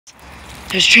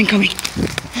There's a train coming.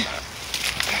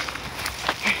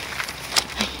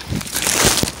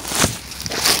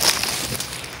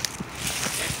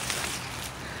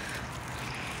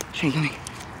 Train coming.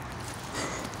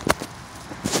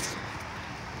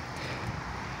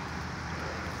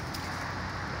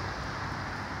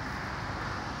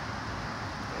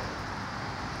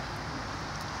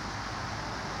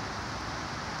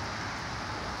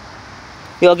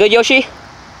 You all good, Yoshi? Yeah.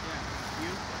 You?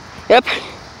 Yep.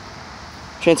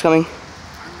 Train's coming.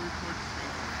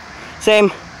 Same.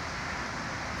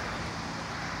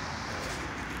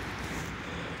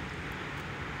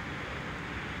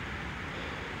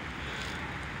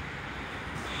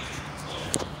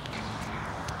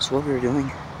 So what we were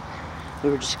doing,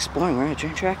 we were just exploring, right? A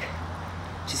train track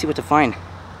to see what to find.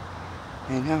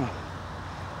 And now,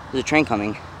 there's a train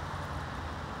coming.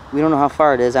 We don't know how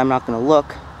far it is. I'm not gonna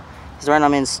look. Because right now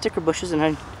I'm in sticker bushes and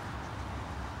I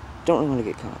don't really want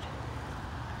to get caught.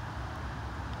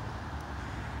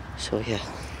 So yeah.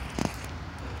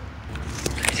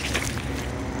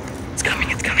 It's coming,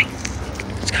 it's coming.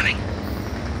 It's coming.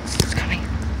 It's coming.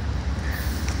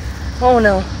 Oh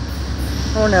no.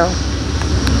 Oh no.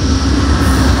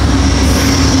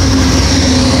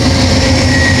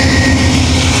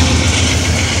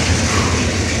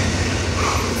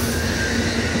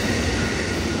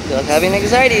 I feel like having an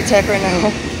anxiety attack right now.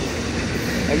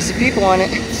 I can see people on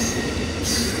it.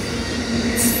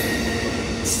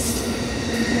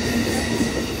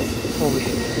 Holy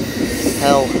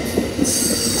hell.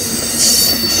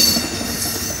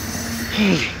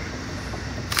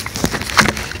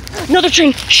 Another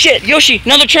train! Shit! Yoshi!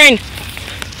 Another train!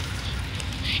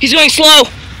 He's going slow!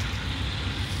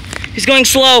 He's going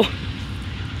slow!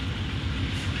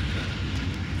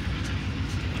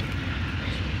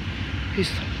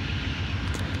 He's...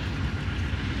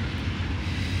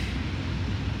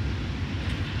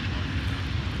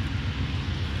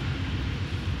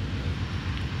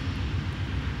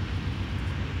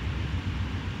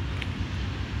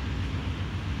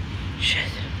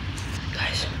 Shit.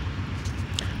 Guys.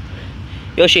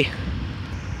 Yoshi.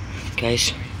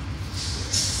 Guys.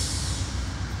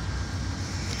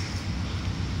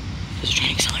 There's a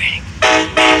train accelerating.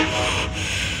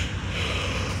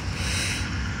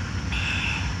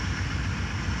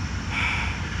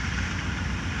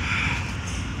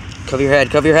 Cover your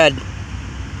head, cover your head.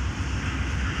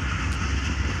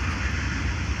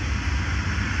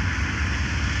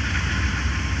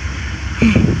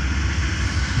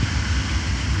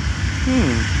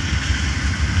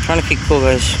 Trying to keep cool,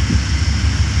 guys.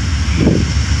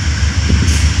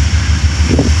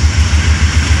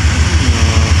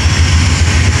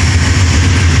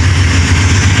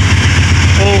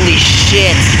 Holy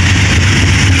shit.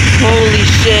 Holy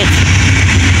shit.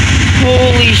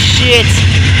 Holy shit.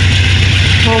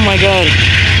 Oh my god.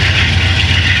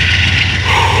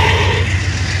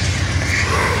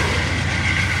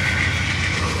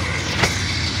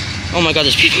 Oh my god,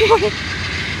 there's people on it.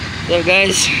 So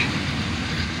guys.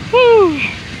 Woo.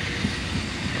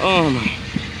 Oh my.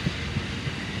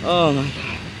 Oh my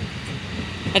god.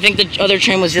 I think the other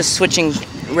train was just switching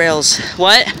rails.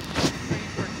 What?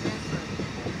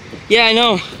 Yeah, I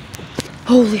know.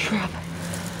 Holy crap.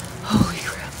 Holy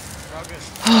crap.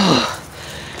 Oh.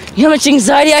 You know how much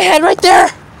anxiety I had right there?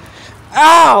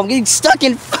 Ow, I'm getting stuck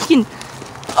in fucking...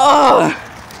 Oh.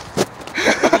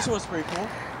 This was pretty cool.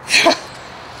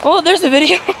 Oh, there's the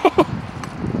video.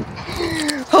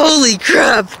 Holy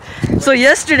crap. So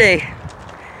yesterday,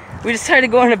 we decided to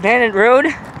go on an abandoned road,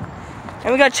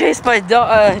 and we got chased by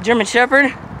a German Shepherd.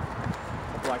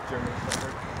 A black German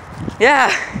Shepherd.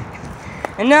 Yeah.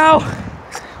 And now,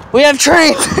 we have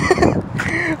trains.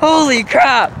 Holy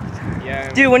crap. Yeah.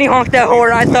 Dude, when he honked that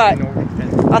horn, I thought...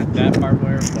 that barbed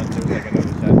wire, but there's like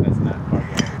another set that's not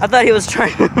barbed wire. I thought he was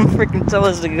trying to freaking tell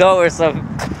us to go or something.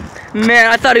 Man,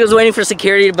 I thought he was waiting for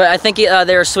security, but I think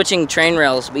they were switching train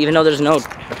rails, even though there's no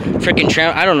freaking train.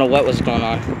 I don't know what was going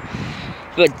on.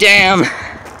 But damn.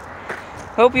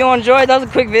 Hope you all enjoyed. That was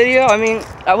a quick video. I mean,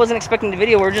 I wasn't expecting the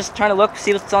video. We're just trying to look,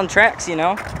 see what's on tracks, you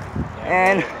know? Yeah,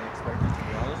 And...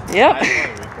 Yep. Yep. I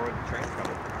didn't know before the train's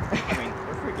coming. I mean,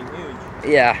 we're freaking huge.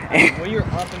 Yeah. I mean, when you're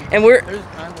up And we're... There's a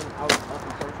time when I was up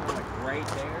and personally, like right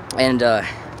there. And,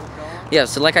 yeah,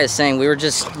 so like I was saying, we were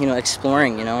just, you know,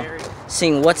 exploring, you know?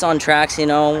 Seeing what's on tracks, you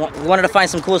know? We wanted to find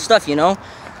some cool stuff, you know?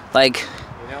 Like...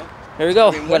 You know? There we go.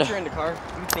 I mean, once you're in the car,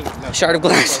 you think nothing. Shard of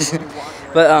glass.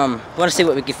 But But want to see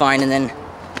what we can find, and then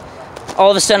all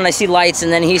of a sudden I see lights,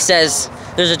 and then he says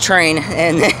there's a train,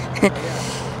 and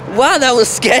wow, that was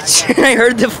sketch. And I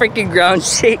heard the freaking ground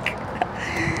shake.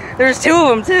 There's two of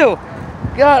them too.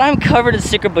 God, I'm covered in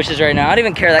sticker bushes right now. I don't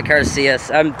even care that car to see us.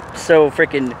 I'm so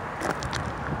freaking...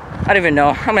 I don't even know.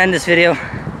 I'm gonna end this video.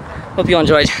 Hope you all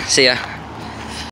enjoyed. See ya.